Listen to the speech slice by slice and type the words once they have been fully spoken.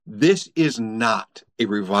This is not a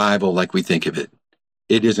revival like we think of it.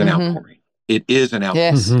 It is an outpouring. It is an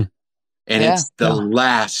outpouring. Yes. And it's the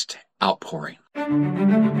last outpouring.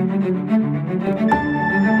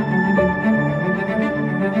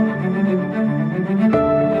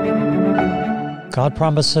 God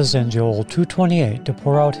promises in Joel 2:28 to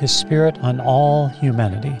pour out His Spirit on all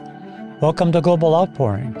humanity. Welcome to Global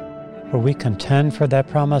Outpouring, where we contend for that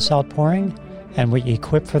promise outpouring and we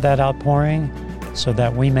equip for that outpouring so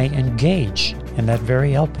that we may engage in that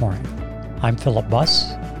very outpouring. I'm Philip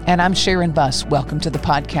Buss. And I'm Sharon Buss. Welcome to the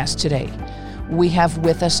podcast today. We have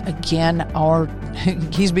with us again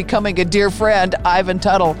he's becoming a dear friend, Ivan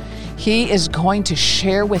Tuttle. He is going to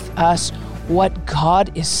share with us what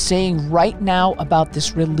God is saying right now about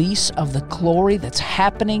this release of the glory that's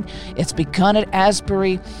happening. It's begun at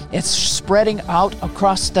Asbury. It's spreading out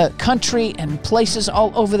across the country and places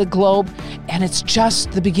all over the globe. And it's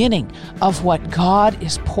just the beginning of what God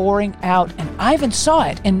is pouring out. And Ivan saw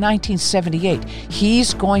it in 1978.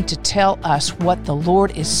 He's going to tell us what the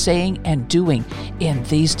Lord is saying and doing in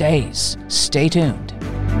these days. Stay tuned.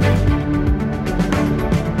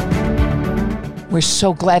 We're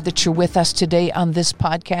so glad that you're with us today on this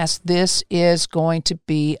podcast. This is going to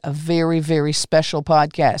be a very, very special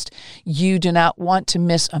podcast. You do not want to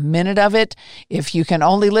miss a minute of it. If you can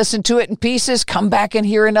only listen to it in pieces, come back and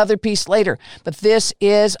hear another piece later. But this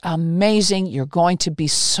is amazing. You're going to be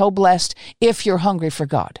so blessed if you're hungry for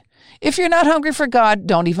God. If you're not hungry for God,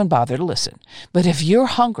 don't even bother to listen. But if you're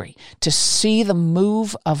hungry to see the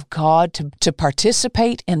move of God, to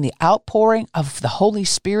participate in the outpouring of the Holy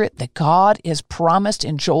Spirit that God is promised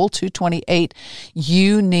in Joel 2:28,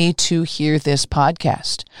 you need to hear this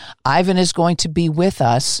podcast. Ivan is going to be with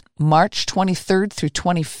us March 23rd through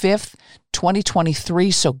 25th, 2023.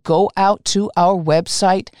 So go out to our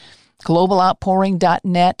website,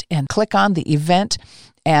 globaloutpouring.net, and click on the event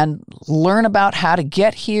and learn about how to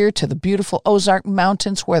get here to the beautiful Ozark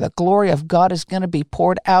Mountains where the glory of God is going to be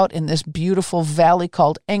poured out in this beautiful valley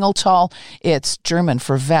called Engeltal. It's German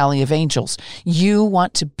for Valley of Angels. You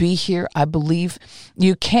want to be here, I believe.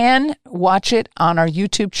 You can watch it on our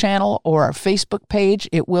YouTube channel or our Facebook page.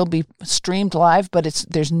 It will be streamed live, but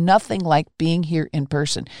there's nothing like being here in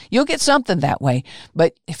person. You'll get something that way,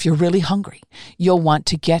 but if you're really hungry, you'll want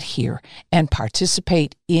to get here and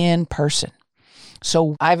participate in person.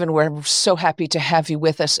 So, Ivan, we're so happy to have you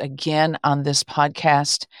with us again on this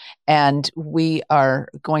podcast. And we are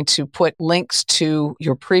going to put links to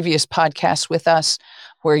your previous podcasts with us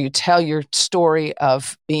where you tell your story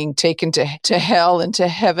of being taken to hell and to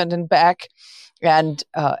heaven and back and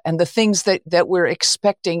the things that we're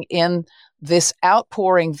expecting in this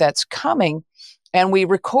outpouring that's coming. And we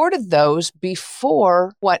recorded those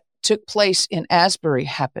before what took place in Asbury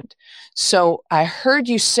happened. So I heard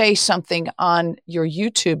you say something on your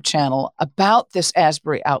YouTube channel about this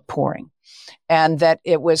Asbury outpouring and that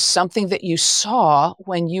it was something that you saw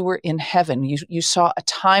when you were in heaven. You saw a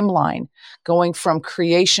timeline going from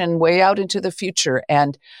creation way out into the future.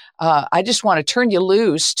 And I just want to turn you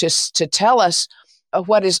loose to tell us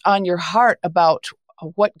what is on your heart about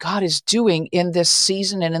what God is doing in this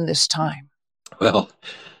season and in this time. Well,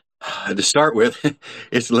 to start with,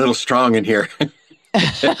 it's a little strong in here.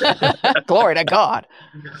 Glory to God.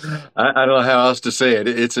 I don't know how else to say it.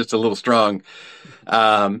 It's just a little strong.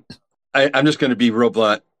 I'm just going to be real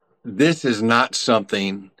blunt. This is not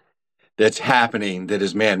something that's happening that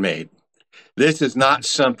is man-made. This is not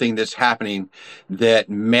something that's happening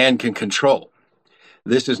that man can control.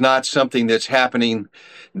 This is not something that's happening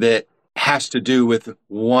that has to do with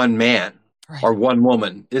one man or one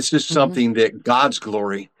woman. It's just something that God's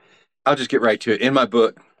glory. I'll just get right to it. In my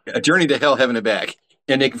book, A Journey to Hell, Heaven, and Back,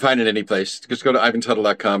 and you can find it any place. Just go to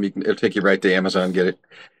ivantuttle.com. It'll take you right to Amazon, get it.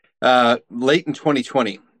 Late in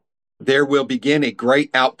 2020, there will begin a great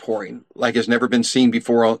outpouring like has never been seen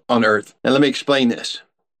before on earth. Now, let me explain this.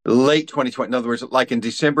 Late 2020, in other words, like in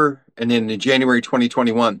December and then in January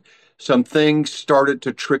 2021, some things started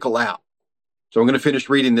to trickle out. So I'm going to finish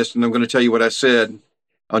reading this, and I'm going to tell you what I said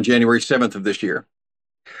on January 7th of this year.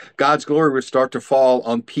 God's glory will start to fall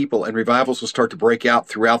on people, and revivals will start to break out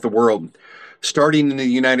throughout the world, starting in the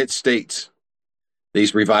United States.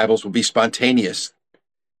 These revivals will be spontaneous.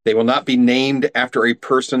 They will not be named after a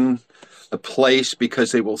person, a place,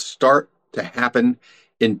 because they will start to happen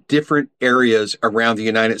in different areas around the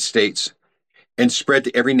United States and spread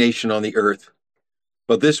to every nation on the earth.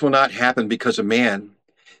 But this will not happen because of man.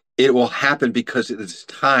 It will happen because it is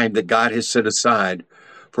time that God has set aside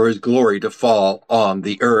for his glory to fall on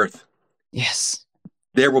the earth. Yes.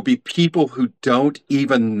 There will be people who don't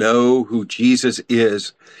even know who Jesus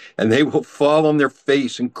is, and they will fall on their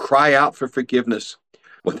face and cry out for forgiveness.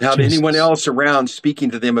 without anyone Jesus. else around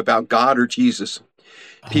speaking to them about God or Jesus.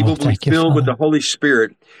 People Oh, will be thank you, filled with Father. the Holy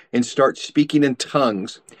Spirit and start speaking in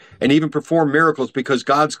tongues and even perform miracles because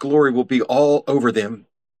God's glory will be all over them.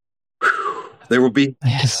 Whew. There will be Thank you,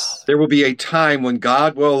 Yes. Father. there will be a time when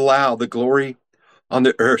God will allow the glory on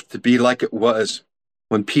the earth to be like it was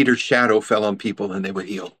when Peter's shadow fell on people and they were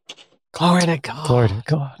healed. Glory to God. Glory to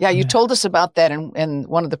God. Yeah, you told us about that in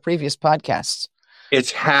one of the previous podcasts.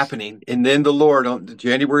 It's happening. And then the Lord on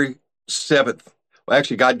January 7th, well,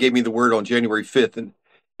 actually, God gave me the word on January 5th, and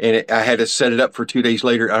I had to set it up for 2 days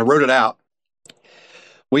later. I wrote it out.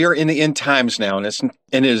 We are in the end times now, and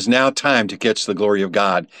it is now time to catch the glory of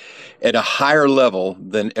God at a higher level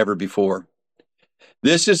than ever before.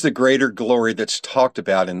 This is the greater glory that's talked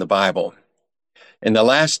about in the Bible. In the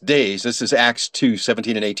last days, this is Acts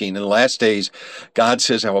 2:17 and 18. In the last days, God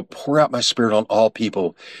says, I will pour out my spirit on all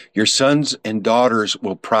people. Your sons and daughters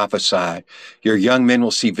will prophesy. Your young men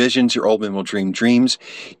will see visions. Your old men will dream dreams.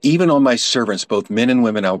 Even on my servants, both men and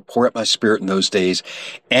women, I will pour out my spirit in those days,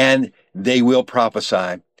 and they will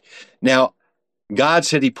prophesy. Now, God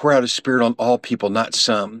said he pour out his spirit on all people, not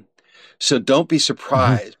some. So don't be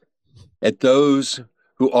surprised at those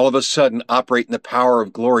who all of a sudden operate in the power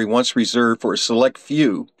of glory once reserved for a select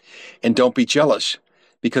few, and don't be jealous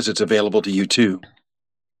because it's available to you too.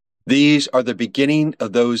 These are the beginning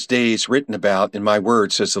of those days written about in my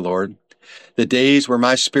word, says the Lord, the days where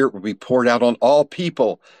my spirit will be poured out on all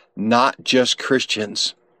people, not just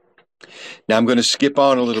Christians. Now I'm going to skip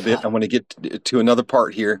on a little bit. I want to get to another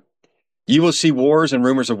part here. You will see wars and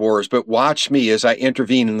rumors of wars, but watch me as I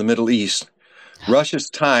intervene in the Middle East. Russia's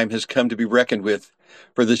time has come to be reckoned with,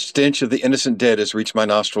 for the stench of the innocent dead has reached my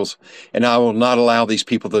nostrils, and I will not allow these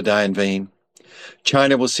people to die in vain.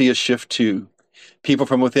 China will see a shift too. People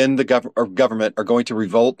from within the government are going to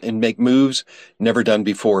revolt and make moves never done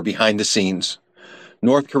before behind the scenes.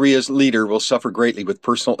 North Korea's leader will suffer greatly with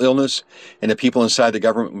personal illness, and the people inside the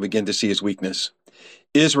government will begin to see his weakness.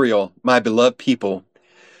 Israel, my beloved people,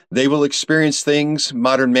 they will experience things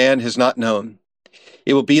modern man has not known.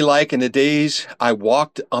 It will be like in the days I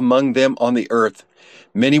walked among them on the earth.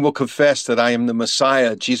 Many will confess that I am the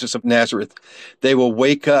Messiah, Jesus of Nazareth. They will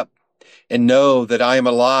wake up and know that I am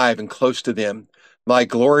alive and close to them. My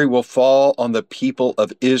glory will fall on the people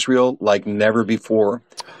of Israel like never before.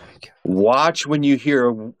 Watch when you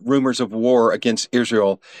hear rumors of war against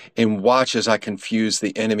Israel, and watch as I confuse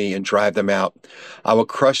the enemy and drive them out. I will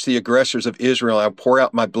crush the aggressors of Israel. I will pour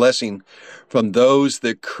out my blessing from those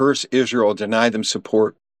that curse Israel, deny them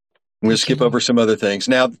support. I'm going to skip over some other things.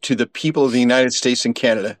 Now, to the people of the United States and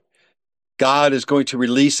Canada, God is going to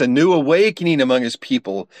release a new awakening among his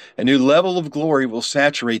people. A new level of glory will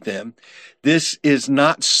saturate them. This is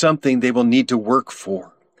not something they will need to work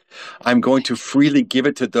for. I'm going to freely give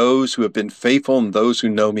it to those who have been faithful and those who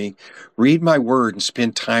know me. Read my word and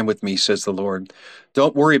spend time with me, says the Lord.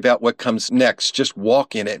 Don't worry about what comes next. Just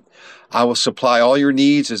walk in it. I will supply all your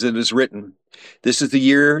needs as it is written. This is the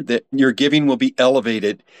year that your giving will be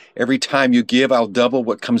elevated. Every time you give, I'll double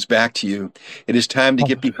what comes back to you. It is time to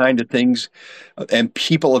get behind the things and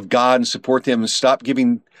people of God and support them, and stop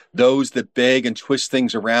giving those that beg and twist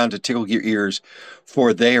things around to tickle your ears,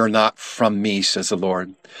 for they are not from me, says the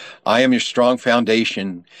Lord. I am your strong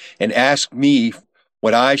foundation, and ask me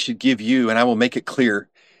what I should give you, and I will make it clear.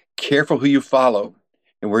 Careful who you follow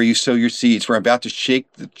and where you sow your seeds, for I'm about to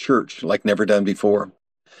shake the church like never done before.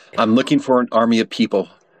 I'm looking for an army of people,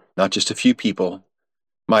 not just a few people.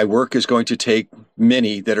 My work is going to take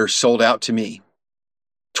many that are sold out to me.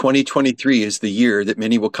 2023 is the year that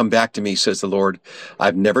many will come back to me, says the Lord.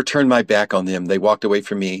 I've never turned my back on them. They walked away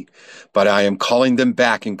from me, but I am calling them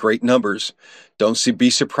back in great numbers. Don't be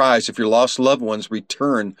surprised if your lost loved ones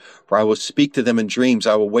return, for I will speak to them in dreams.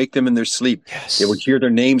 I will wake them in their sleep. Yes. They will hear their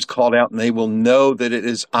names called out, and they will know that it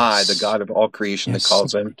is I, the God of all creation, that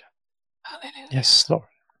calls them. Yes, Lord.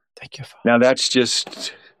 Thank you, Father. Now that's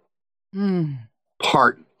just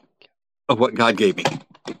part of what God gave me.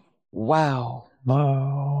 Wow.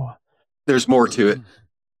 Wow. There's more to it.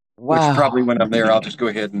 Wow. Which probably when I'm there, I'll just go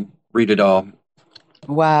ahead and read it all.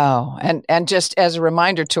 Wow. And just as a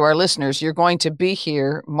reminder to our listeners, you're going to be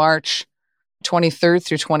here March 23rd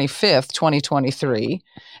through 25th, 2023.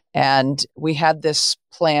 And we had this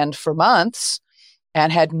planned for months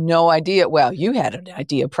and had no idea. Well, you had an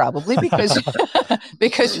idea probably because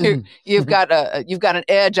you've got an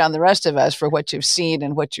edge on the rest of us for what you've seen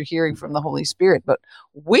and what you're hearing from the Holy Spirit. But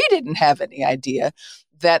we didn't have any idea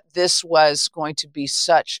that this was going to be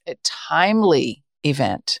such a timely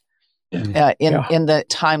event in the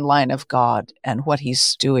timeline of God and what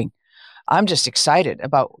He's doing. I'm just excited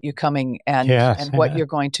about you coming and what you're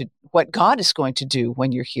going what God is going to do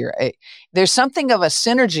when you're here. There's something of a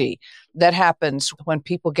synergy that happens when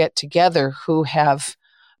people get together who have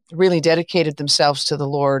really dedicated themselves to the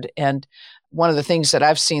Lord. And one of the things that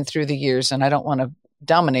I've seen through the years, and I don't want to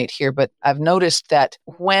dominate here, but I've noticed that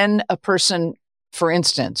when a person, for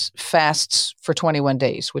instance, fasts for 21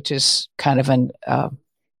 days, which is kind of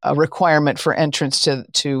a requirement for entrance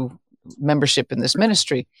to membership in this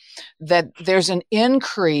ministry, that there's an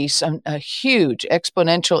increase, a huge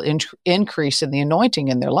exponential increase in the anointing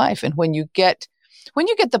in their life. And when you get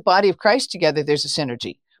the body of Christ together, there's a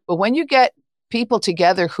synergy. But when you get people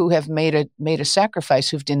together who have made a sacrifice,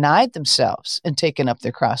 who've denied themselves and taken up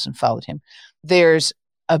their cross and followed him, there's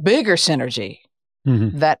a bigger synergy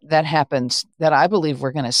that happens, that I believe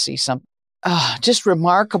we're going to see some just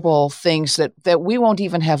remarkable things that we won't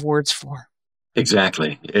even have words for.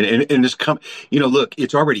 Exactly. And it's look,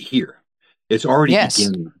 it's already here. It's already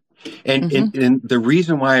beginning. And the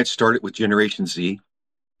reason why it started with Generation Z,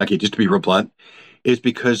 okay, just to be real blunt, is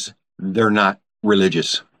because they're not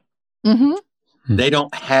religious. Mm-hmm. They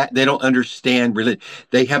don't understand religion.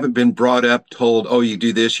 They haven't been brought up, told, oh, you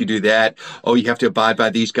do this, you do that. Oh, you have to abide by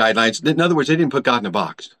these guidelines. In other words, they didn't put God in a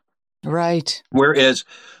box. Right. Whereas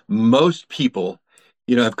most people,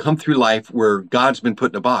 have come through life where God's been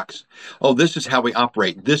put in a box. Oh, this is how we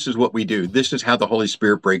operate. This is what we do. This is how the Holy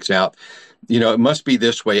Spirit breaks out. It must be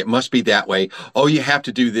this way. It must be that way. Oh, you have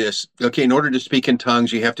to do this. Okay, in order to speak in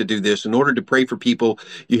tongues, you have to do this. In order to pray for people,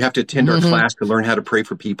 you have to attend our class to learn how to pray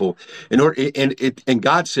for people. And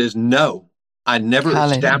God says, no, I never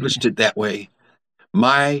established it that way.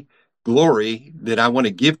 My glory that I want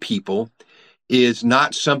to give people is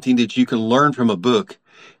not something that you can learn from a book.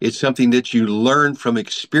 It's something that you learn from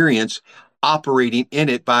experience, operating in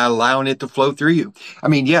it by allowing it to flow through you. I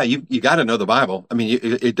mean, yeah, you got to know the Bible. I mean,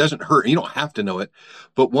 it doesn't hurt. You don't have to know it.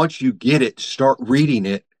 But once you get it, start reading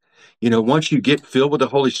it. Once you get filled with the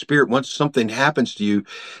Holy Spirit, once something happens to you,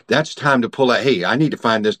 that's time to pull out, hey, I need to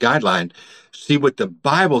find this guideline. See what the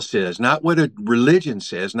Bible says, not what a religion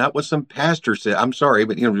says, not what some pastor said. I'm sorry,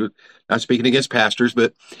 but, not speaking against pastors,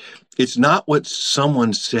 but it's not what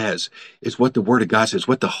someone says. It's what the Word of God says,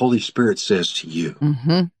 what the Holy Spirit says to you.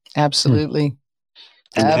 Mm-hmm. Absolutely.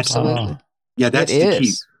 And Absolutely. That's the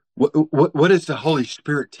key. What is the Holy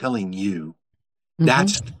Spirit telling you?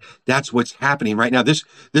 That's what's happening right now. This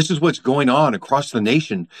is what's going on across the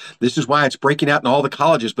nation. This is why it's breaking out in all the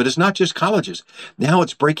colleges, but it's not just colleges. Now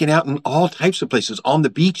it's breaking out in all types of places, on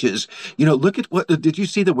the beaches. Look at did you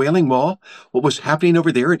see the Wailing Wall? What was happening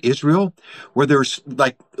over there in Israel, where there's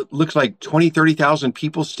looks like 20, 30,000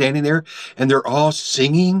 people standing there, and they're all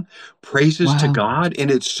singing praises to God.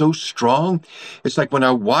 And it's so strong. It's like when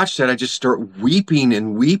I watch that, I just start weeping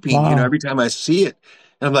and weeping, every time I see it.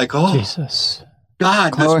 And I'm like, oh, Jesus.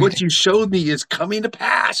 God, what you showed me is coming to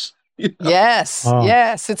pass. Yes,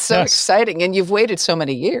 yes. It's so exciting. And you've waited so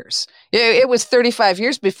many years. It was 35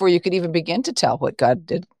 years before you could even begin to tell what God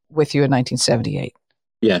did with you in 1978.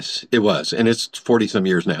 Yes, it was. And it's 40 some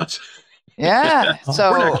years now. Yeah.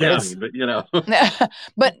 So we're not counting,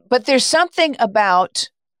 but but there's something about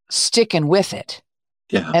sticking with it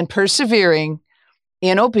and persevering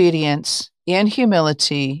in obedience, in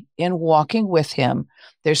humility, in walking with him.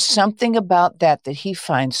 There's something about that he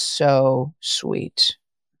finds so sweet.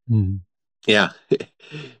 Yeah.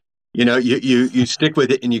 You stick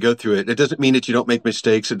with it and you go through it. It doesn't mean that you don't make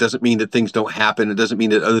mistakes. It doesn't mean that things don't happen. It doesn't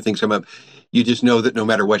mean that other things come up. You just know that no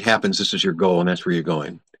matter what happens, this is your goal and that's where you're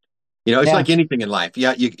going. It's like anything in life.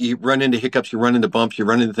 Yeah, you run into hiccups, you run into bumps, you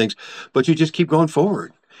run into things, but you just keep going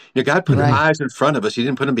forward. God put eyes in front of us. He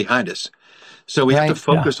didn't put them behind us. So we have to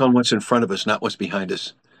focus on what's in front of us, not what's behind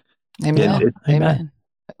us. Amen. Amen.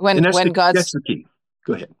 When that's the key.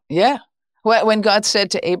 Go ahead. Yeah. When God said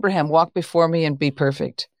to Abraham, walk before me and be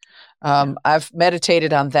perfect. I've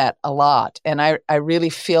meditated on that a lot. And I really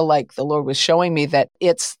feel like the Lord was showing me that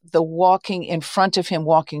it's the walking in front of him,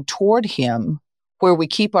 walking toward him, where we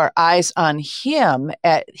keep our eyes on him.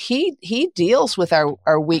 He deals with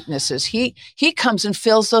our weaknesses. He comes and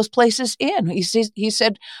fills those places in. He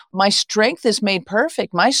said, my strength is made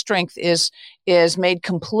perfect. My strength is made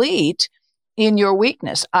complete in your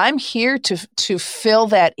weakness. I'm here to fill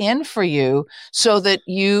that in for you so that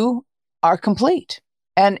you are complete.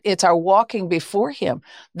 And it's our walking before him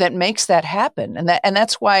that makes that happen. And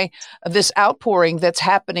that's why this outpouring that's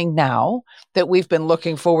happening now, that we've been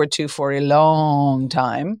looking forward to for a long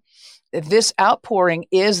time, this outpouring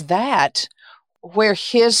is that where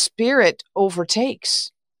his Spirit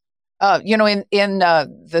overtakes. In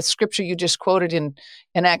the scripture you just quoted in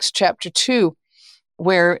Acts chapter 2,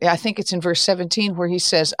 where I think it's in verse 17, where he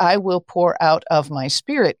says, I will pour out of my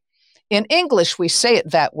Spirit. in English, we say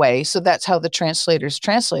it that way. So that's how the translators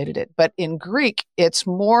translated it. But in Greek, it's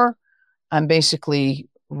more, I'm basically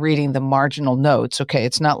reading the marginal notes. Okay,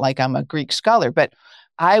 it's not like I'm a Greek scholar, but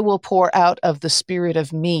I will pour out of the spirit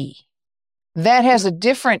of me. That has a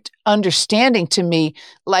different understanding to me.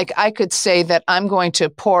 Like I could say that I'm going to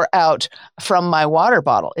pour out from my water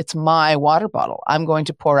bottle. It's my water bottle. I'm going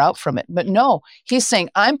to pour out from it. But no, he's saying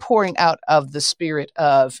I'm pouring out of the spirit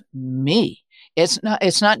of me. It's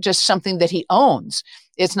not just something that he owns.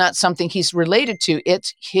 It's not something he's related to.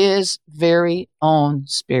 It's his very own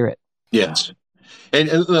spirit. Yes. And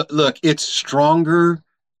look, it's stronger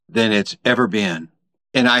than it's ever been.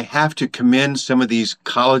 And I have to commend some of these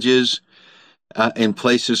colleges and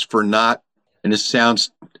places for not, and it sounds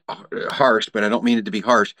harsh, but I don't mean it to be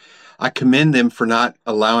harsh. I commend them for not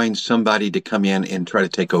allowing somebody to come in and try to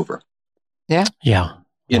take over. Yeah. Yeah.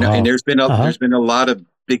 You know, and there's been a lot of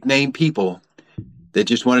big name people that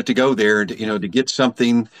just wanted to go there to get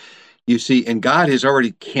something, you see, and God has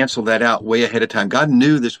already canceled that out way ahead of time. God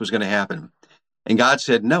knew this was going to happen. And God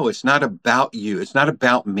said, no, it's not about you. It's not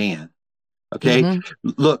about man. Okay. Mm-hmm.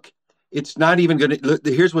 Look, it's not even going to,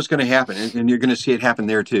 here's what's going to happen. And you're going to see it happen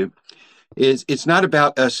there too. It's not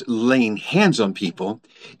about us laying hands on people.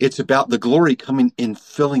 It's about the glory coming and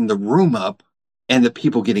filling the room up and the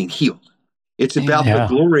people getting healed. It's about the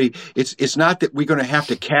glory. It's not that we're going to have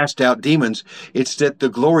to cast out demons. It's that the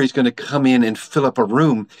glory is going to come in and fill up a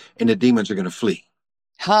room and the demons are going to flee.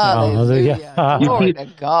 Hallelujah. Glory to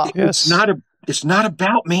God. It's not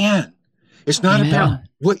about man. It's not about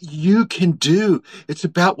what you can do. It's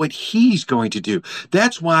about what he's going to do.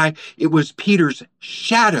 That's why it was Peter's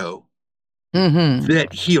shadow that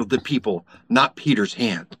healed the people, not Peter's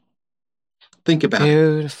hand. Think about it.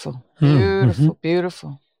 Beautiful.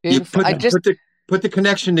 Beautiful. You put the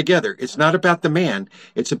connection together. It's not about the man.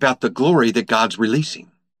 It's about the glory that God's releasing.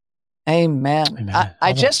 Amen.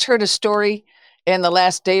 I just heard a story in the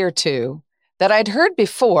last day or two that I'd heard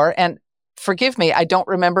before, and forgive me, I don't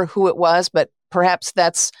remember who it was, but perhaps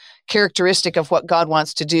that's characteristic of what God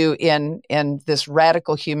wants to do in this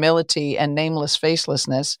radical humility and nameless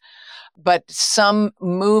facelessness. But some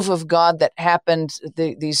move of God that happened,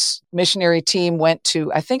 these missionary team went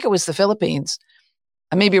to, I think it was the Philippines.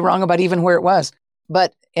 I may be wrong about even where it was.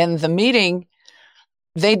 But in the meeting,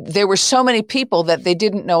 there were so many people that they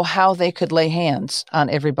didn't know how they could lay hands on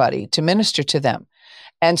everybody to minister to them.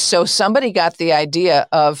 And so somebody got the idea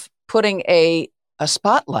of putting a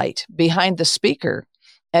spotlight behind the speaker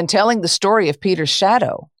and telling the story of Peter's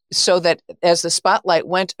shadow, so that as the spotlight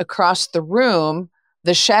went across the room,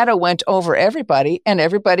 the shadow went over everybody and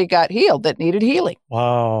everybody got healed that needed healing.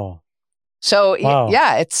 Wow. So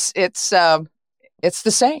yeah, it's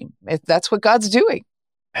the same. That's what God's doing.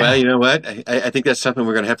 Well, you know what? I think that's something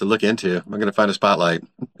we're going to have to look into. I'm going to find a spotlight.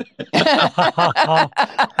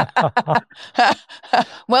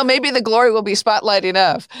 Well, maybe the glory will be spotlight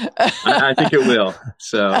enough. I think it will.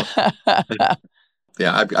 So,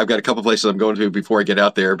 yeah, I've got a couple places I'm going to before I get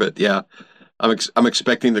out there. But yeah, I'm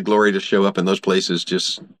expecting the glory to show up in those places.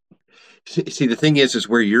 Just see, the thing is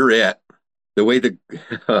where you're at. The way the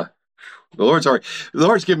Lord's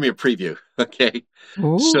giving me a preview. Okay,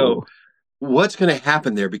 Ooh. So what's going to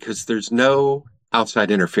happen there? Because there's no outside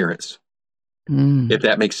interference, if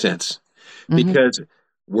that makes sense. Because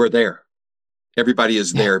we're there. Everybody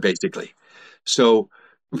is there, basically. So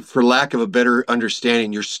for lack of a better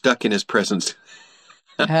understanding, you're stuck in his presence.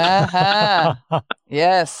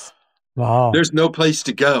 Yes. Wow. There's no place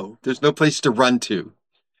to go. There's no place to run to.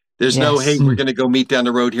 There's no, hey, we're going to go meet down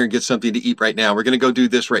the road here and get something to eat right now. We're going to go do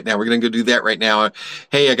this right now. We're going to go do that right now.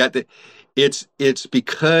 Hey, I got the... It's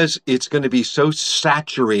because it's going to be so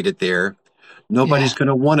saturated there, nobody's going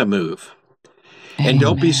to want to move. And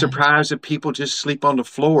don't be surprised if people just sleep on the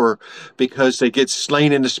floor because they get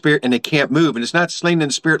slain in the spirit and they can't move. And it's not slain in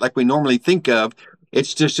the spirit like we normally think of.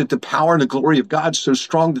 It's just that the power and the glory of God's so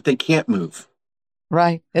strong that they can't move.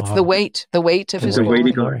 Right. It's the weight of his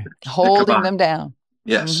glory holding them down.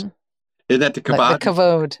 Yes. Isn't that the kabod? The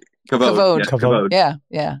kavod. Kavod.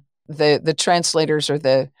 Yeah. The translators or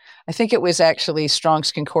I think it was actually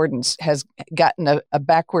Strong's Concordance has gotten a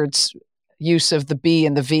backwards use of the B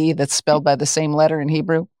and the V that's spelled by the same letter in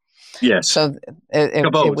Hebrew. Yes. So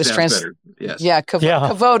it was translated. Yes. Yeah,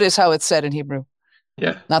 kavod is how it's said in Hebrew.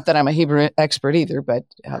 Yeah. Not that I'm a Hebrew expert either, but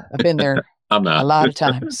I've been there I'm not. a lot of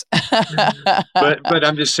times. but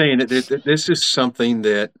I'm just saying that this is something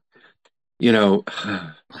that,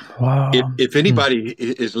 wow. If anybody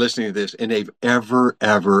is listening to this and they've ever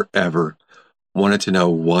wanted to know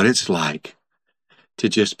what it's like to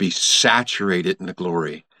just be saturated in the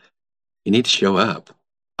glory, you need to show up.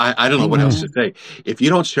 I don't know what else Amen. to say. If you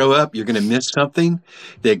don't show up, you're going to miss something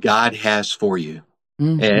that God has for you.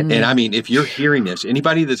 And I mean, if you're hearing this,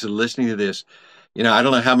 anybody that's listening to this, I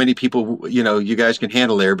don't know how many people, you guys can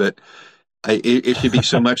handle there, but it should be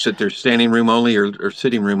so much that they're standing room only or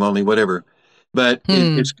sitting room only, whatever. But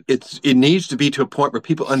Hmm. it needs to be to a point where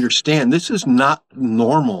people understand this is not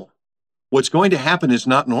normal. What's going to happen is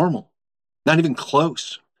not normal, not even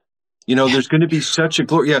close. There's going to be such a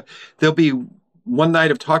glory. Yeah, there'll be one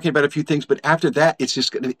night of talking about a few things, but after that, it's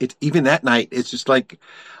just going to, even that night, it's just like,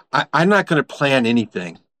 I'm not going to plan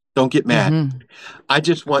anything. Don't get mad. Mm-hmm. I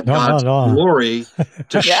just want No, not God's at all. glory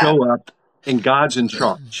to Yeah. show up, and God's in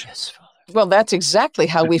charge. Yes, Father. Well, that's exactly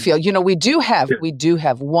how we feel. We do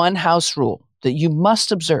have one house rule that you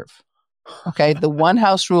must observe. Okay, the one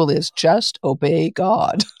house rule is just obey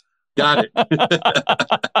God. Got it.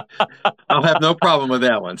 I'll have no problem with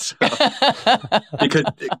that one. So, because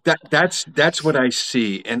that's what I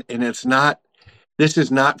see, and it's not. This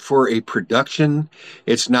is not for a production.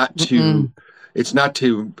 It's not to. It's not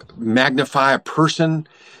to magnify a person.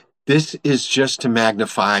 This is just to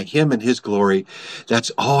magnify Him and His glory.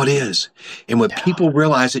 That's all it is. And when people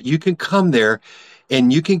realize that you can come there,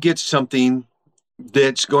 and you can get something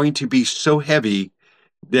that's going to be so heavy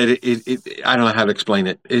that I don't know how to explain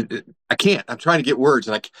it. I can't. I'm trying to get words,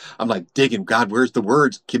 and I'm like digging. God, where's the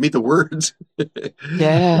words? Give me the words.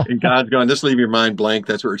 Yeah. And God's going, just leave your mind blank.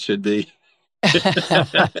 That's where it should be.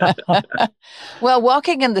 Well,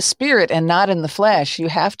 walking in the Spirit and not in the flesh, you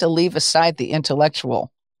have to leave aside the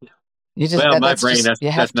intellectual. You just, Well, my that's brain, just,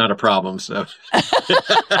 that's not a problem. So,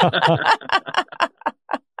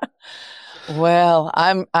 well,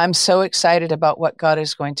 I'm so excited about what God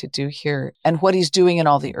is going to do here and what He's doing in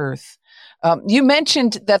all the earth. You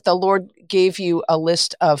mentioned that the Lord gave you a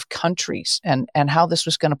list of countries and how this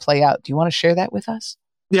was going to play out. Do you want to share that with us?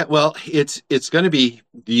 yeah, well, it's going to be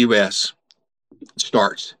the U.S.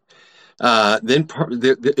 starts. Then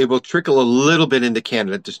it will trickle a little bit into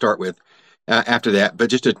Canada to start with. After that, but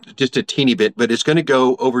just a teeny bit. But it's going to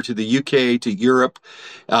go over to the UK, to Europe.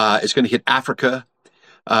 It's going to hit Africa.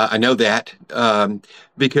 I know that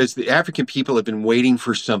because the African people have been waiting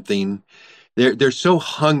for something. They're so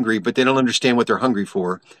hungry, but they don't understand what they're hungry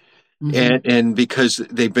for, and because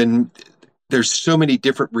there's so many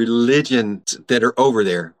different religions that are over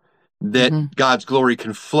there, that God's glory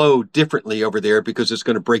can flow differently over there because it's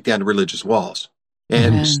going to break down the religious walls.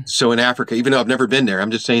 And so in Africa, even though I've never been there,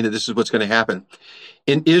 I'm just saying that this is what's going to happen.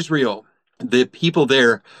 In Israel, the people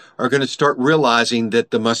there are going to start realizing that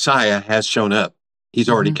the Messiah has shown up. He's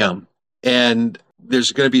already come. And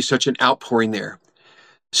there's going to be such an outpouring there.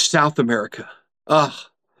 South America.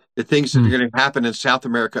 The things that are going to happen in South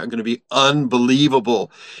America are going to be unbelievable.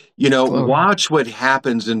 Watch what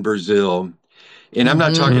happens in Brazil. And I'm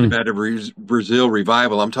not talking about a Brazil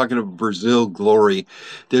revival. I'm talking about Brazil glory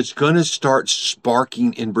that's going to start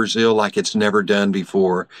sparking in Brazil like it's never done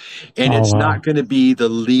before. And it's not going to be the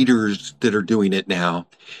leaders that are doing it now.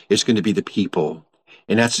 It's going to be the people.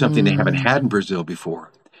 And that's something they haven't had in Brazil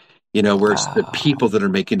before. Where it's the people that are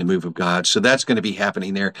making the move of God. So that's going to be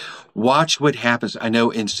happening there. Watch what happens. I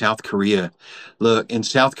know in South Korea, look, in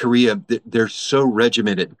South Korea, they're so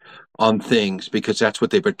regimented on things because that's what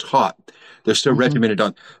they've been taught. They're so regimented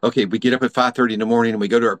on, okay, we get up at 5:30 in the morning and we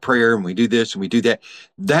go to our prayer and we do this and we do that.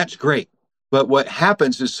 That's great. But what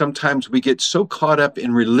happens is sometimes we get so caught up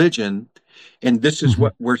in religion, and this is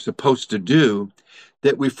what we're supposed to do,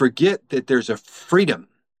 that we forget that there's a freedom.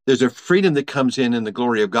 There's a freedom that comes in the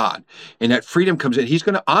glory of God. And that freedom comes in. He's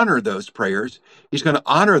going to honor those prayers. He's going to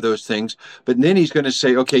honor those things. But then he's going to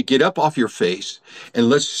say, okay, get up off your face and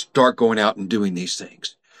let's start going out and doing these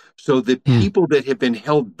things. So the people that have been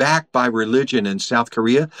held back by religion in South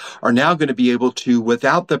Korea are now going to be able to,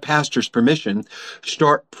 without the pastor's permission,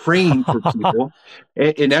 start praying for people.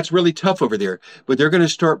 And that's really tough over there. But they're going to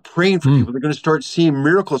start praying for people. They're going to start seeing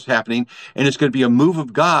miracles happening. And it's going to be a move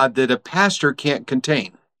of God that a pastor can't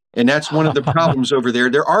contain. And that's one of the problems over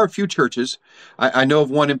there. There are a few churches. I know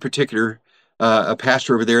of one in particular, a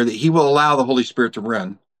pastor over there, that he will allow the Holy Spirit to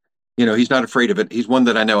run. He's not afraid of it. He's one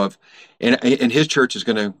that I know of. And his church is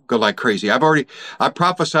going to go like crazy. I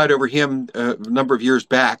prophesied over him a number of years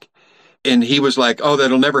back, and he was like, oh,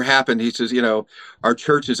 that'll never happen. He says, our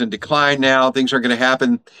church is in decline now. Things aren't going to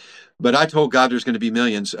happen. But I told God there's going to be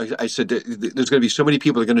millions. I said, there's going to be so many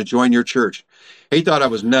people that are going to join your church. He thought I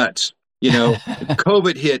was nuts.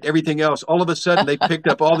 COVID hit, everything else. All of a sudden, they picked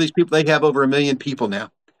up all these people. They have over 1 million people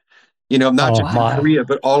now. Not just in Korea,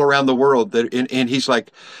 but all around the world. And he's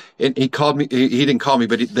like, and he called me. He didn't call me,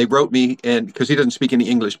 but they wrote me, and because he doesn't speak any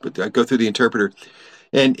English, but I go through the interpreter.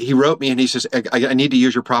 And he wrote me and he says, I need to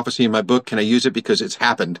use your prophecy in my book. Can I use it? Because it's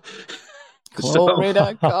happened. Glory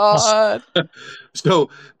to God. So,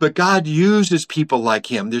 but God uses people like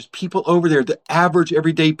him. There's people over there, the average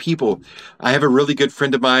everyday people. I have a really good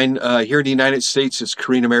friend of mine here in the United States. It's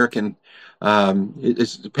Korean American.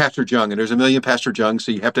 It's Pastor Jung, and there's a million Pastor Jungs,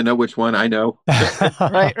 so you have to know which one. I know.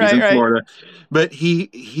 Right, He's in right. Florida. But he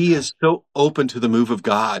is so open to the move of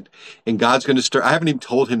God, and God's going to start. I haven't even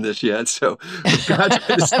told him this yet, so God's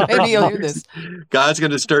going to start. Maybe you'll hear this. God's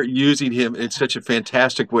going to start using him in such a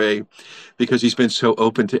fantastic way because he's been so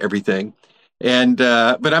open to everything. And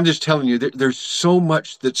but I'm just telling you, there's so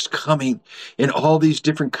much that's coming in all these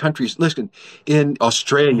different countries. Listen, in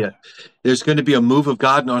Australia, there's going to be a move of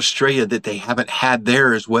God in Australia that they haven't had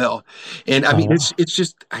there as well. And I mean, it's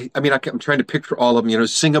just, I mean, I'm trying to picture all of them. You know,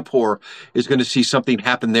 Singapore is going to see something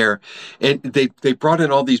happen there, and they brought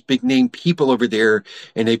in all these big name people over there,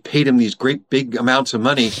 and they paid them these great big amounts of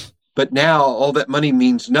money. But now all that money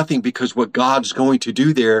means nothing because what God's going to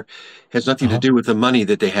do there has nothing to do with the money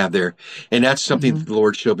that they have there. And that's something that the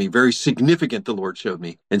Lord showed me, very significant, the Lord showed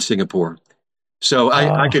me in Singapore. So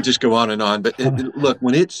I could just go on, but look,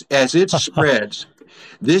 as it spreads,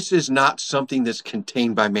 this is not something that's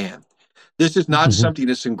contained by man. This is not something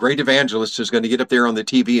that some great evangelist is going to get up there on the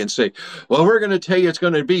TV and say, well, we're going to tell you it's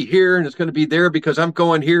going to be here and it's going to be there because I'm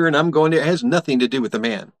going here and I'm going there. It has nothing to do with the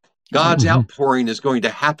man. God's outpouring is going to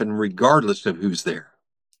happen regardless of who's there.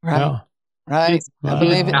 Right. Yeah. Right. I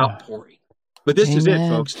believe it. Outpouring. But this is it,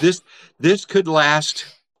 folks. This could last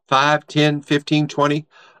 5, 10, 15, 20,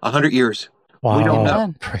 100 years. Wow. We don't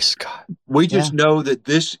know. Praise God. We just know that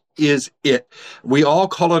this is it. We all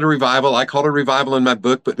call it a revival. I call it a revival in my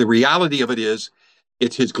book, but the reality of it is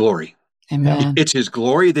it's his glory. Amen. It's his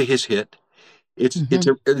glory that has hit.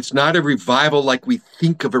 It's not a revival like we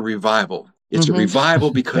think of a revival. It's a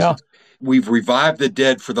revival because we've revived the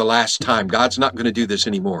dead for the last time. God's not going to do this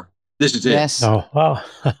anymore. This is it. Yes. Oh, wow.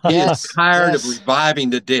 He is tired of reviving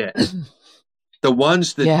the dead. The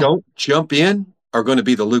ones that don't jump in are going to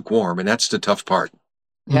be the lukewarm, and that's the tough part.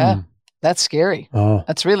 Yeah, that's scary. Oh.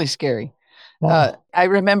 That's really scary. Wow. I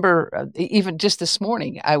remember even just this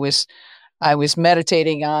morning, I was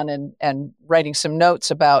meditating on and writing some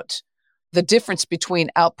notes about the difference between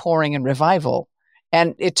outpouring and revival.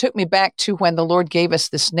 And it took me back to when the Lord gave us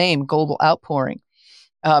this name, Global Outpouring,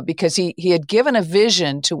 because he had given a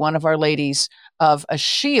vision to one of our ladies of a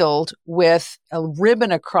shield with a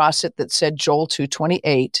ribbon across it that said Joel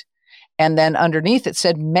 2:28, and then underneath it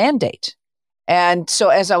said mandate. And so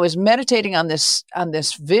as I was meditating on this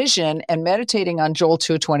vision and meditating on Joel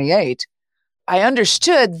 2:28, I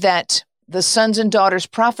understood that the sons and daughters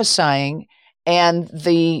prophesying and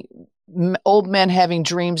the old men having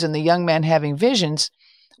dreams and the young men having visions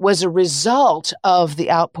was a result of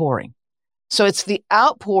the outpouring. So it's the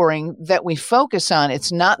outpouring that we focus on.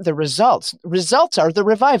 It's not the results. Results are the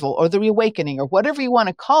revival or the reawakening or whatever you want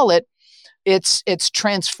to call it. It's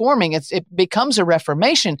transforming. It becomes a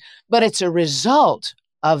reformation, but it's a result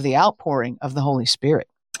of the outpouring of the Holy Spirit.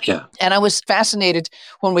 Yeah. And I was fascinated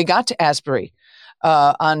when we got to Asbury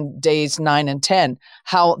on days 9 and 10,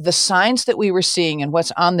 how the signs that we were seeing and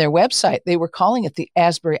what's on their website, they were calling it the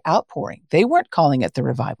Asbury outpouring. They weren't calling it the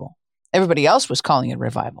revival. Everybody else was calling it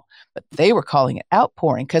revival, but they were calling it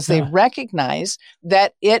outpouring because they recognize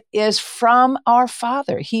that it is from our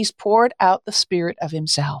Father. He's poured out the Spirit of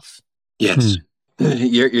himself. Yes.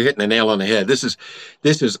 You're hitting the nail on the head. This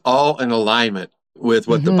is all in alignment with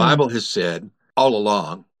what the Bible has said all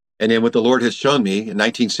along. And then what the Lord has shown me in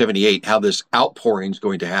 1978, how this outpouring is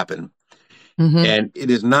going to happen. And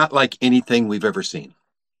it is not like anything we've ever seen.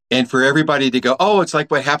 And for everybody to go, oh, it's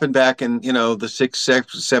like what happened back in, the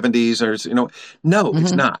 60s, 70s, or, no,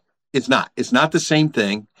 it's not. It's not. It's not the same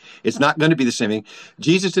thing. It's not going to be the same thing.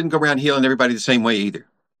 Jesus didn't go around healing everybody the same way either.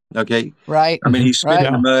 Okay? Right. I mean, he spit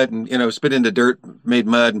in the mud and, spit into dirt, made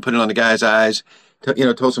mud and put it on the guy's eyes,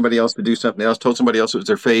 told somebody else to do something else, told somebody else it was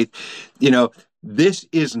their faith. This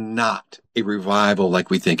is not a revival like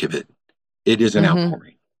we think of it. It is an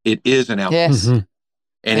outpouring. It is an outpouring. Yes. And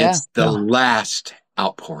it's the last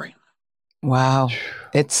outpouring. Wow.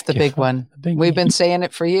 It's the big one. We've been saying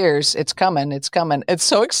it for years. It's coming. It's coming. It's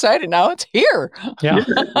so exciting. Now it's here. Yeah.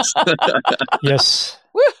 Yes.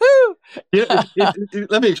 Woohoo.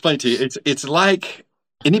 Let me explain to you. It's like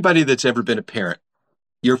anybody that's ever been a parent.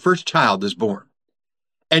 Your first child is born.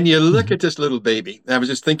 And you look at this little baby. I was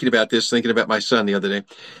just thinking about my son the other day.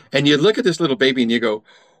 And you look at this little baby and you go,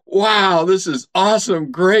 wow, this is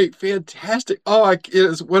awesome, great, fantastic. Oh, it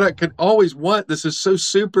is what I could always want. This is so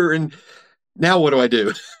super. And now what do I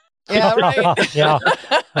do? Yeah, right. Yeah.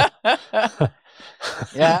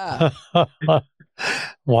 Yeah.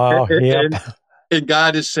 Wow. Yep. And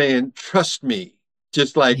God is saying, trust me,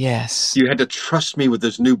 just like Yes. you had to trust me with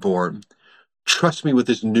this newborn. Trust me with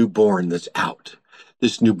this newborn that's out,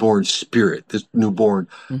 this newborn spirit, this newborn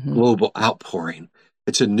global outpouring.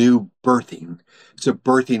 It's a new birthing. It's a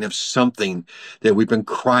birthing of something that we've been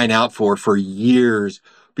crying out for years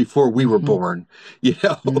before we were born. You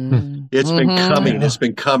know, it's been coming. Yeah. It's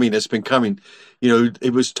been coming. It's been coming. You know,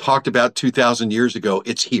 it was talked about 2,000 years ago.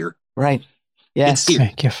 It's here. Right. Yes. It's here.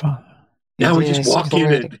 Thank you, Father. Now It we just is. walk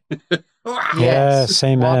Glory in to it. Yes,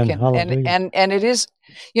 amen. walk in. Hallelujah. And it is,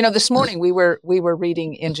 this morning we were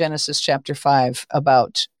reading in Genesis chapter 5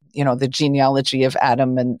 about, the genealogy of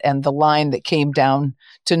Adam and the line that came down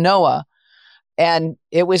to Noah. And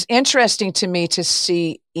it was interesting to me to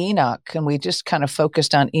see Enoch, and we just kind of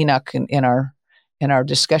focused on Enoch in our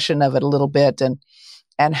discussion of it a little bit,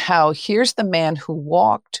 and how here's the man who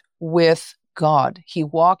walked with God. He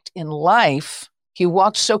walked in life. He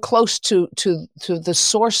walked so close to the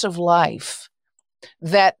source of life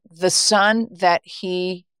that the son that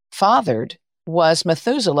he fathered was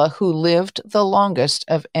Methuselah, who lived the longest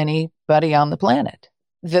of anybody on the planet.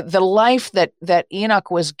 The life that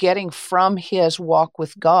Enoch was getting from his walk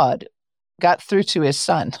with God got through to his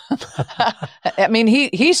son. I mean,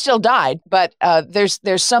 he still died, but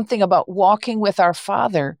there's something about walking with our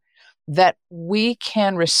Father that we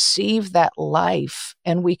can receive that life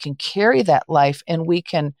and we can carry that life and we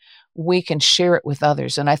can share it with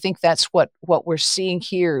others. And I think that's what we're seeing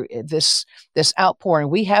here, this outpouring.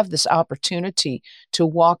 We have this opportunity to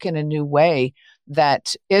walk in a new way.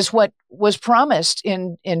 That is what was promised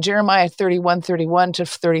in Jeremiah 31 to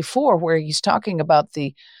 34, where he's talking about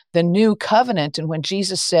the new covenant. And when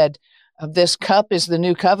Jesus said, this cup is the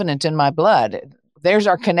new covenant in my blood, there's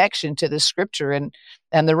our connection to this scripture. And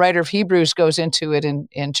the writer of Hebrews goes into it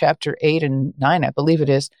in chapter 8 and 9, I believe it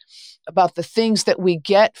is, about the things that we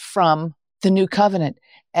get from the new covenant.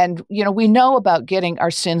 And, we know about getting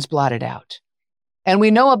our sins blotted out. And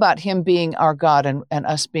we know about him being our God and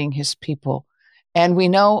us being his people. And we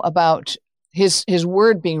know about his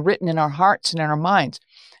word being written in our hearts and in our minds.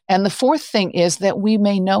 And the fourth thing is that we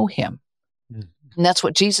may know him. Mm-hmm. And that's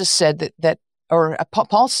what Jesus said or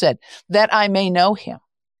Paul said, that I may know him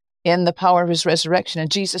in the power of his resurrection.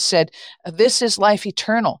 And Jesus said, this is life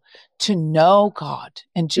eternal, to know God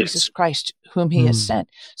and Jesus Christ, whom he has sent.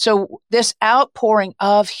 So this outpouring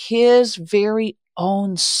of his very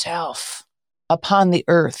own self upon the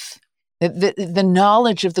earth, the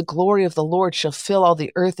knowledge of the glory of the Lord shall fill all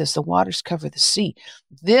the earth as the waters cover the sea.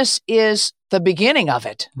 This is the beginning of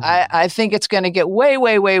it. I think it's going to get way,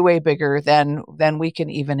 way, way, way bigger than we can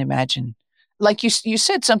even imagine. Like you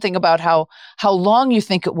said something about how long you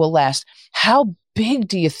think it will last. How big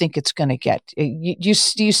do you think it's going to get? Do you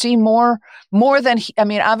see more than,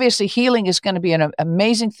 obviously healing is going to be an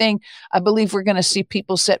amazing thing. I believe we're going to see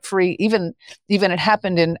people set free. Even it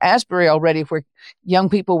happened in Asbury already, where young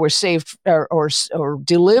people were saved or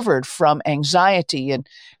delivered from anxiety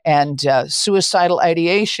and suicidal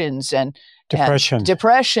ideations and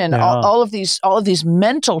depression. Yeah. All of these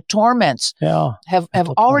mental torments have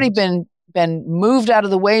already been moved out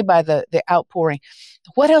of the way by the outpouring.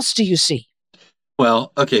 What else do you see?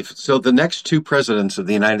 Well, okay, so the next two presidents of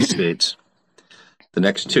the United States, the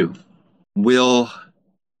next two, will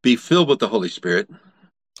be filled with the Holy Spirit.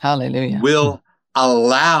 Hallelujah. Will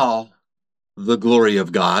allow the glory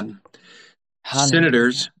of God. Hallelujah.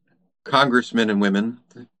 Senators, congressmen and women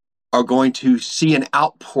are going to see an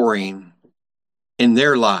outpouring in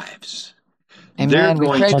their lives. Amen. They're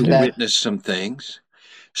going to witness some things.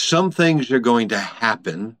 Some things are going to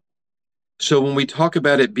happen. So when we talk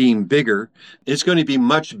about it being bigger, it's going to be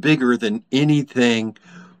much bigger than anything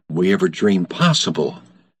we ever dreamed possible,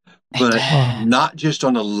 but not just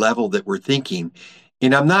on a level that we're thinking.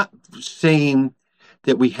 And I'm not saying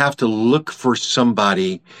that we have to look for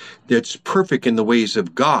somebody that's perfect in the ways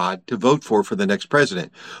of God to vote for the next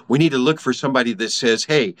president. We need to look for somebody that says,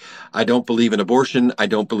 hey, I don't believe in abortion. I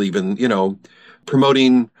don't believe in,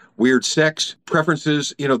 promoting weird sex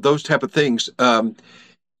preferences, those type of things.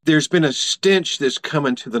 There's been a stench that's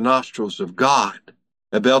coming to the nostrils of God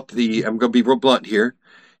about I'm going to be real blunt here.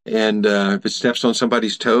 And if it steps on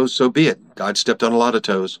somebody's toes, so be it. God stepped on a lot of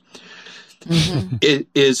toes. Mm-hmm. It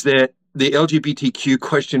is that the LGBTQ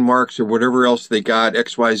question marks or whatever else they got,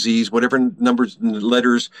 XYZs, whatever numbers and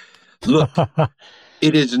letters. Look,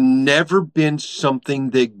 it has never been something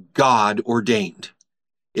that God ordained.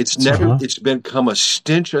 It's become a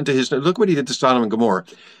stench unto his. Look what he did to Sodom and Gomorrah.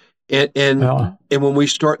 And when we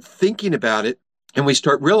start thinking about it and we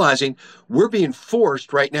start realizing we're being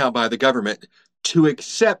forced right now by the government to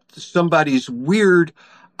accept somebody's weird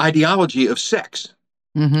ideology of sex.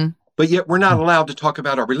 Mm-hmm. but yet we're not allowed to talk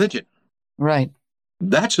about our religion. Right.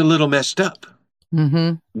 That's a little messed up.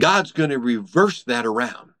 Mm-hmm. God's going to reverse that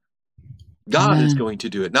around. God is Amen. going to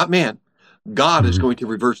do it, not man. God is going to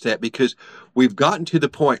reverse that, because we've gotten to the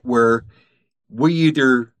point where we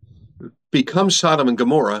either become Sodom and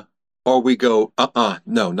Gomorrah, or we go,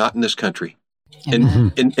 no, not in this country.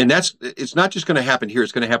 Amen. And that's, it's not just going to happen here,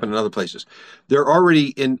 it's going to happen in other places. They're already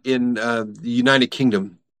in the United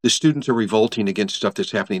Kingdom. The students are revolting against stuff that's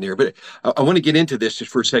happening there. But I want to get into this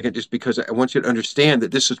just for a second, just because I want you to understand that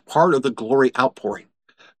this is part of the glory outpouring.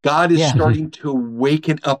 God is starting to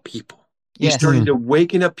waken up people. He's starting to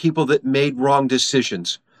waken up people that made wrong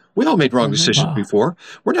decisions. We all made wrong decisions before.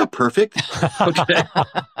 We're not perfect. Okay. All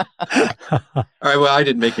right. Well, I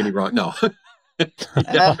didn't make any wrong. No.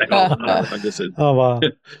 Oh, wow.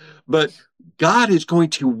 But God is going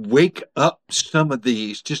to wake up some of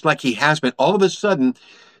these, just like he has been. All of a sudden,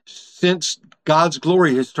 since God's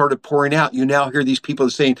glory has started pouring out, you now hear these people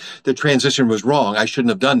saying the transition was wrong. I shouldn't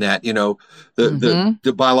have done that. You know,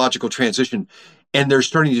 the biological transition, and they're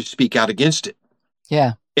starting to speak out against it.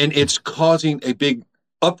 Yeah. And it's causing a big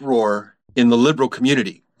uproar in the liberal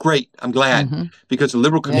community. Great. I'm glad, because the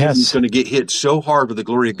liberal community is going to get hit so hard with the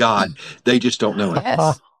glory of God. They just don't know it.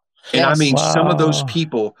 Yes. And I mean, some of those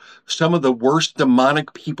people, some of the worst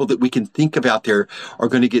demonic people that we can think of out there, are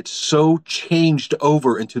going to get so changed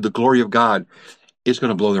over into the glory of God, it's going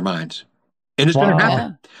to blow their minds. And it's going to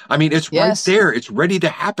happen. I mean, it's right there. It's ready to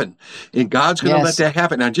happen. And God's going to let that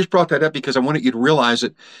happen. And I just brought that up because I wanted you to realize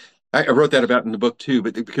that. I wrote that about in the book too,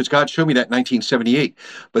 but because God showed me that in 1978.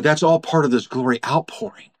 But that's all part of this glory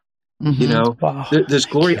outpouring. You know, this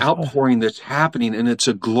glory outpouring that's happening, and it's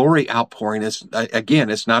a glory outpouring. It's, again,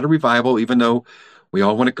 it's not a revival, even though we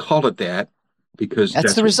all want to call it that, because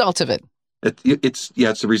that's the result of it. It's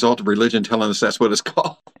the result of religion telling us that's what it's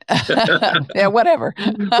called. Yeah, whatever.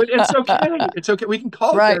 But it's okay. It's okay. We can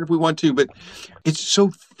call it that if we want to, but it's so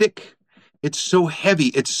thick. It's so heavy.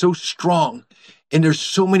 It's so strong. And there's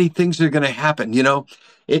so many things that are going to happen, you know,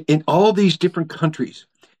 in all these different countries.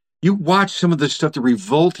 You watch some of the stuff, the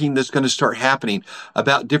revolting that's going to start happening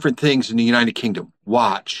about different things in the United Kingdom.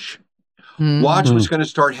 Watch what's going to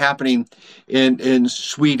start happening in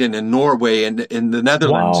Sweden and Norway and in the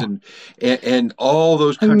Netherlands and all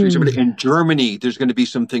those countries. In Germany, there's going to be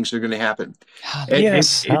some things that are going to happen.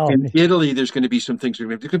 In Italy, there's going to be some things. There's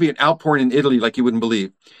going to be an outpouring in Italy like you wouldn't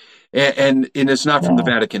believe. And it's not from the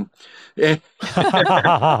Vatican.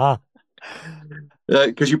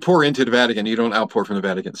 Because you pour into the Vatican, you don't outpour from the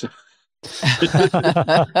Vatican. So think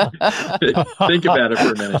about it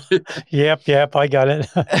for a minute. Yep, I got it.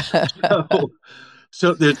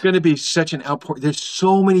 So there's going to be such an outpour. There's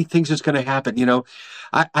so many things that's going to happen. You know,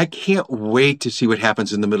 I can't wait to see what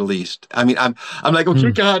happens in the Middle East. I mean, I'm like,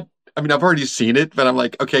 okay, God. I mean, I've already seen it, but I'm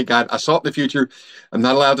like, okay, God, I saw it in the future. I'm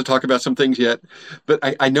not allowed to talk about some things yet, but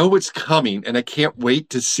I know what's coming, and I can't wait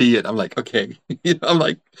to see it. I'm like, okay, you know, I'm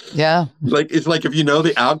like, like it's like if you know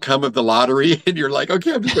the outcome of the lottery, and you're like,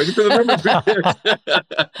 okay, I'm just waiting for the numbers.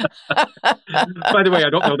 By the way, I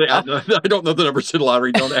don't know the numbers to the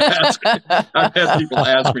lottery. Don't ask. I've had people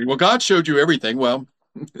ask me, well, God showed you everything. Well.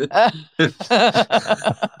 I'm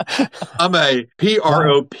a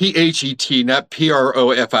PROPHET, not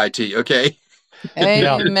PROFIT. Okay.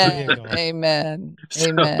 Amen. Amen. Amen.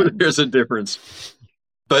 So there's a difference.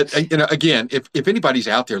 But you know, again, if anybody's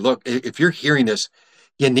out there, look, if you're hearing this,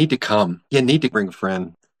 you need to come. You need to bring a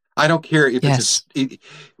friend. I don't care if it's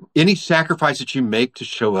any sacrifice that you make to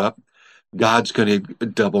show up. God's going to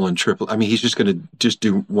double and triple. I mean, he's just going to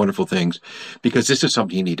do wonderful things, because this is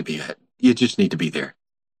something you need to be at. You just need to be there.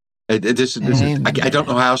 I don't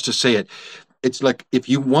know how else to say it. It's like if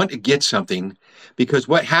you want to get something, because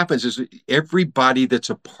what happens is everybody that's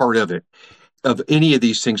a part of it, of any of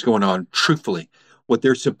these things going on, truthfully, what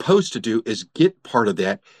they're supposed to do is get part of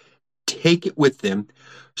that, take it with them,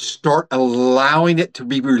 start allowing it to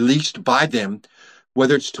be released by them,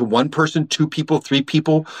 whether it's to one person, 2 people, 3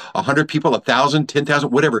 people, 100 people, 1,000, 10,000,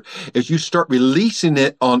 whatever. As you start releasing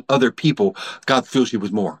it on other people, God fills you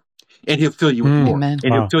with more. And he'll fill you with more. Amen.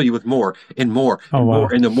 And he'll fill you with more and more and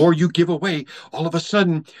more. And the more you give away, all of a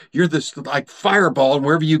sudden, you're this like fireball. And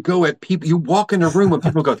wherever you go at people, you walk in a room and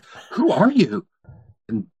people go, who are you?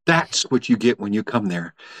 And that's what you get when you come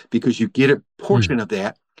there, because you get a portion of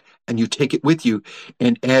that and you take it with you.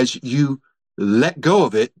 And as you let go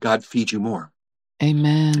of it, God feeds you more.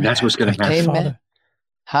 Amen. And that's what's going to happen. Amen.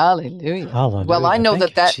 Hallelujah. Well, I know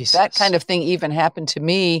that kind of thing even happened to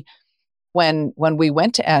me when we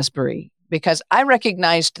went to Asbury, because I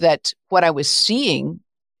recognized that what I was seeing,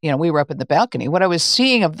 you know, we were up in the balcony, what I was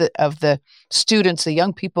seeing of the students, the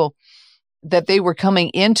young people, that they were coming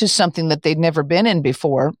into something that they'd never been in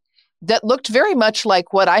before that looked very much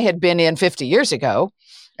like what I had been in 50 years ago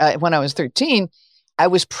when I was 13. I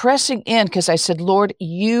was pressing in because I said, Lord,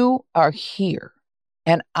 you are here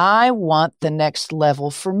and I want the next level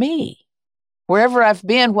for me. Wherever I've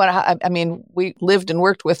been, we lived and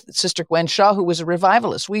worked with Sister Gwen Shaw, who was a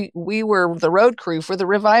revivalist. We were the road crew for the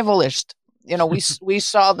revivalist. We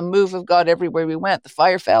saw the move of God everywhere we went. The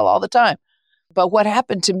fire fell all the time. But what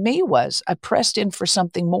happened to me was I pressed in for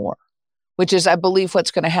something more, which is, I believe,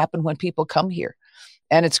 what's going to happen when people come here.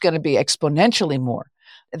 And it's going to be exponentially more.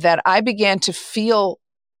 That I began to feel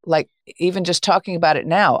like, even just talking about it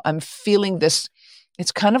now, I'm feeling this.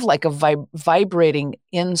 It's kind of like a vibrating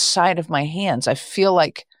inside of my hands. I feel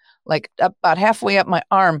like about halfway up my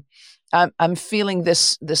arm, I'm feeling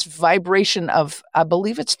this vibration of, I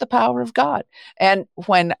believe it's the power of God. And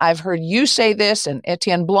when I've heard you say this and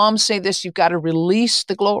Etienne Blom say this, you've got to release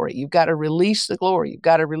the glory. You've got to release the glory. You've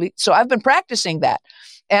got to release. So I've been practicing that.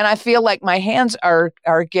 And I feel like my hands are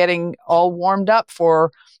getting all warmed up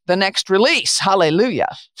for the next release.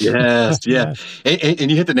 Hallelujah. Yes, yeah. And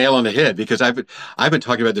you hit the nail on the head, because I've been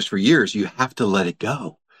talking about this for years. You have to let it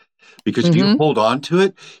go, because if you hold on to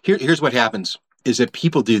it, here's what happens is that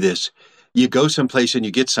people do this. You go someplace and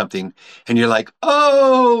you get something and you're like,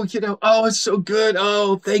 oh, it's so good.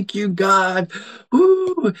 Oh, thank you, God.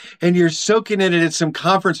 Woo. And you're soaking in it at some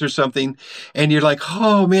conference or something. And you're like,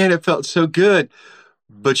 oh man, it felt so good.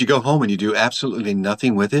 But you go home and you do absolutely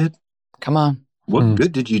nothing with it. Come on. What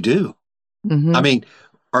good did you do? Mm-hmm. I mean,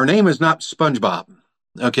 our name is not SpongeBob,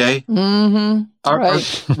 okay? Mm-hmm.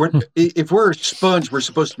 If we're a sponge, we're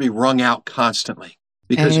supposed to be wrung out constantly.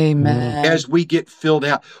 Because Amen. As we get filled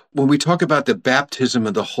out, when we talk about the baptism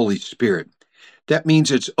of the Holy Spirit, that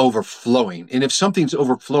means it's overflowing. And if something's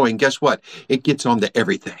overflowing, guess what? It gets onto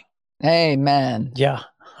everything. Amen. Yeah.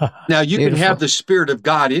 Now, you can have the Spirit of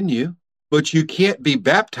God in you, but you can't be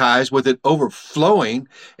baptized with it overflowing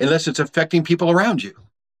unless it's affecting people around you.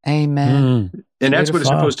 Amen. And that's what it's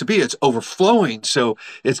supposed to be. It's overflowing. So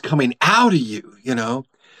it's coming out of you,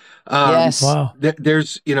 Yes. Wow.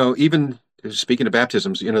 There's, even speaking of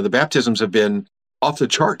baptisms, the baptisms have been off the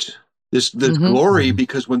charts. This glory,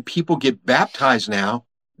 because when people get baptized now,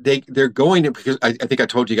 they're going to, because I think I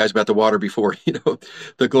told you guys about the water before,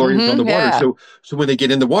 the glory is on the water. Yeah. So when they get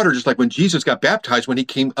in the water, just like when Jesus got baptized, when he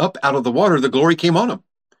came up out of the water, the glory came on him.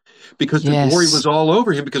 Because the glory was all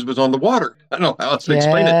over him because it was on the water. I don't know how else to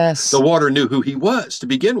explain it. The water knew who he was to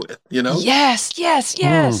begin with, Yes.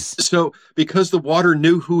 So because the water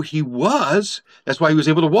knew who he was, that's why he was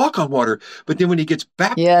able to walk on water. But then when he gets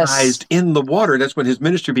baptized in the water, that's when his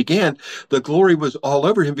ministry began. The glory was all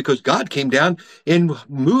over him because God came down and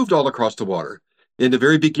moved all across the water. In the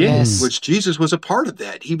very beginning, which Jesus was a part of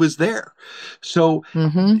that. He was there. So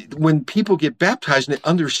when people get baptized and they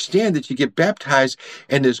understand that you get baptized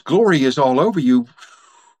and this glory is all over you,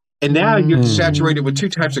 and now you're saturated with two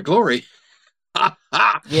types of glory.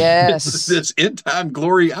 Yes. This end-time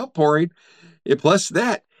glory outpouring, plus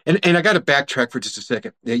that. And I got to backtrack for just a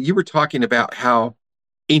second. You were talking about how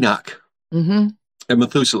Enoch and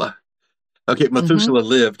Methuselah. Okay, Methuselah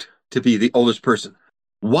lived to be the oldest person.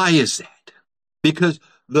 Why is that? Because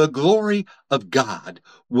the glory of God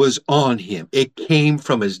was on him. It came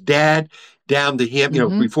from his dad down to him,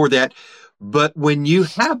 before that. But when you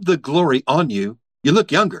have the glory on you, you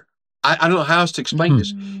look younger. I don't know how else to explain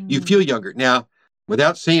this. You feel younger. Now,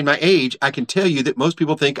 without saying my age, I can tell you that most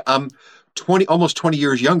people think I'm almost 20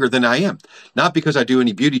 years younger than I am. Not because I do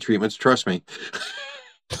any beauty treatments, trust me.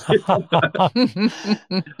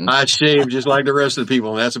 I shave just like the rest of the people,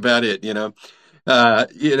 and that's about it, and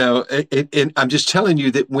I'm just telling you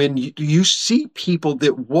that when you see people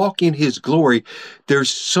that walk in his glory, there's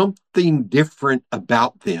something different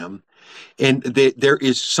about them. And there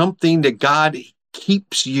is something that God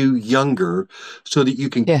keeps you younger so that you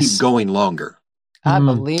can keep going longer. I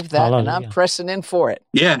believe that, Hallelujah. And I'm pressing in for it.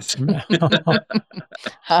 Yes.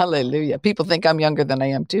 Hallelujah. People think I'm younger than I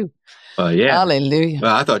am, too. Yeah. Hallelujah.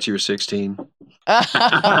 Well, I thought you were 16.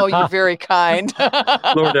 Oh, you're very kind.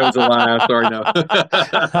 Lord, that was a lie. I'm sorry, no.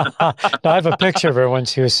 No, I have a picture of her when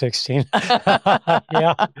she was 16.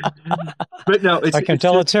 Yeah. But no, I can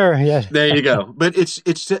tell it's her. Yeah. There you go. But it's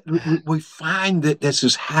we find that this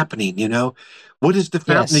is happening, What is the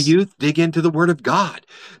fountain of youth? Dig into the Word of God,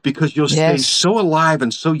 because you'll stay so alive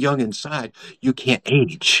and so young inside, you can't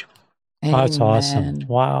age. Oh, that's awesome.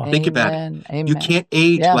 Wow. Think about it. Amen. You can't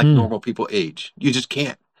age like normal people age. You just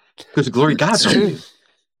can't. Because the glory of God's on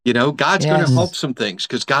you. God's going to help some things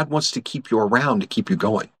because God wants to keep you around to keep you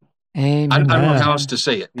going. Amen. I don't know how else to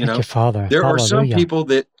say it. Thank you, Father. There are some people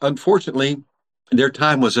that, unfortunately, their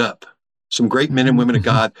time was up. some great men and women of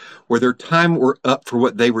God where their time were up for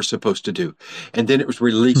what they were supposed to do. And then it was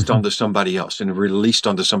released onto somebody else and released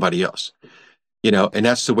onto somebody else, and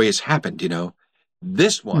that's the way it's happened,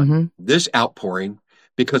 This one, this outpouring,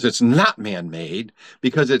 because it's not man-made,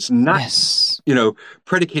 because it's not,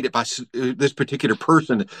 predicated by this particular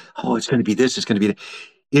person. Oh, it's going to be this, it's going to be that.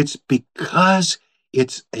 It's because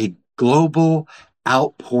it's a global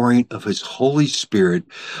outpouring of his Holy Spirit,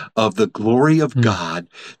 of the glory of God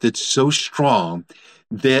that's so strong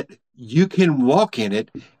that you can walk in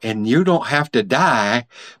it and you don't have to die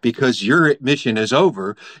because your mission is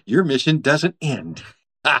over. Your mission doesn't end.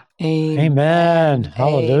 Amen.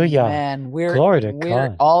 Hallelujah. Amen. Glory to we're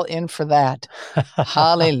God. all in for that.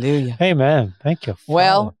 Hallelujah. Amen. Thank you.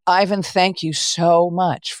 Well, Ivan, thank you so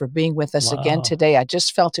much for being with us again Wow. today. I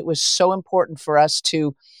just felt it was so important for us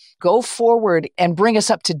to go forward and bring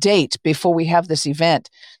us up to date before we have this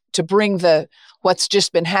event, to bring what's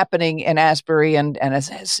just been happening in Asbury and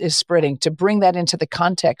is spreading, to bring that into the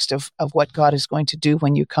context of what God is going to do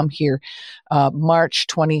when you come here, March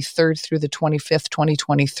 23rd through the 25th,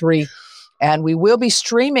 2023. And we will be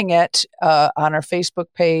streaming it on our Facebook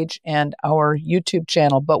page and our YouTube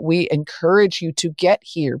channel, but we encourage you to get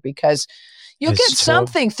here because you'll get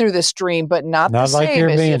something through the stream, but not the like same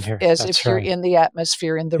as if you're right. in the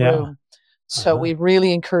atmosphere in the room. So we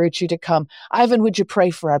really encourage you to come. Ivan, would you pray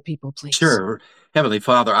for our people, please? Sure. Heavenly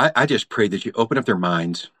Father, I just pray that you open up their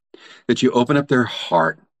minds, that you open up their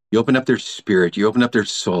heart, you open up their spirit, you open up their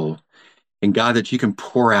soul. And God, that you can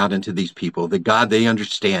pour out into these people, that God, they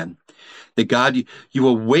understand. That God, you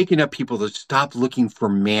awaken up people to stop looking for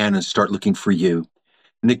man and start looking for you.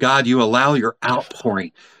 And that God, you allow your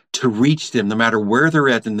outpouring to reach them no matter where they're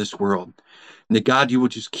at in this world. And that God, you will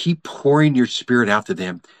just keep pouring your spirit out to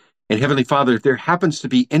them. And Heavenly Father, if there happens to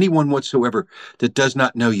be anyone whatsoever that does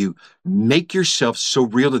not know you, make yourself so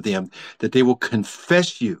real to them that they will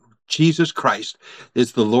confess you, Jesus Christ,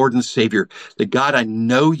 is the Lord and Savior. That God, I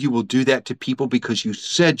know you will do that to people because you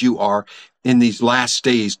said you are in these last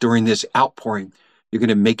days during this outpouring. You're going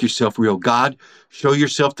to make yourself real. God, show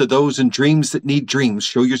yourself to those in dreams that need dreams.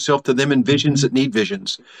 Show yourself to them in visions that need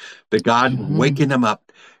visions. But God, waken them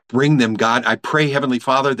up. Bring them, God. I pray, Heavenly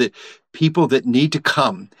Father, that people that need to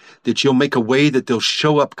come, that you'll make a way that they'll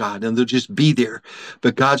show up, God, and they'll just be there.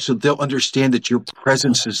 But God, so they'll understand that your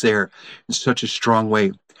presence is there in such a strong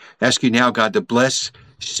way. I ask you now, God, to bless,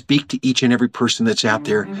 speak to each and every person that's out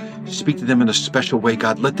there. Speak to them in a special way,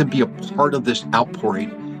 God. Let them be a part of this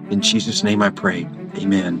outpouring. In Jesus' name I pray.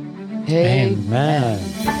 Amen. Amen.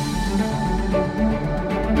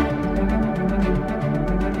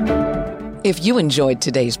 If you enjoyed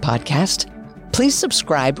today's podcast, please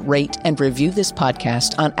subscribe, rate, and review this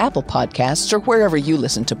podcast on Apple Podcasts or wherever you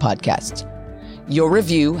listen to podcasts. Your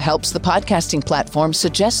review helps the podcasting platform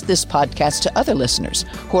suggest this podcast to other listeners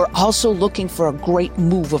who are also looking for a great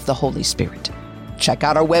move of the Holy Spirit. Check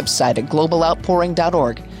out our website at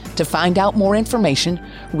globaloutpouring.org to find out more information,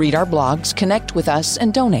 read our blogs, connect with us,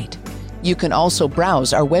 and donate. You can also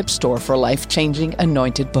browse our web store for life-changing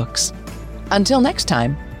anointed books. Until next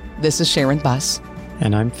time, this is Sharon Buss.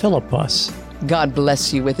 And I'm Philip Buss. God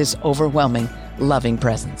bless you with his overwhelming, loving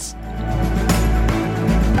presence.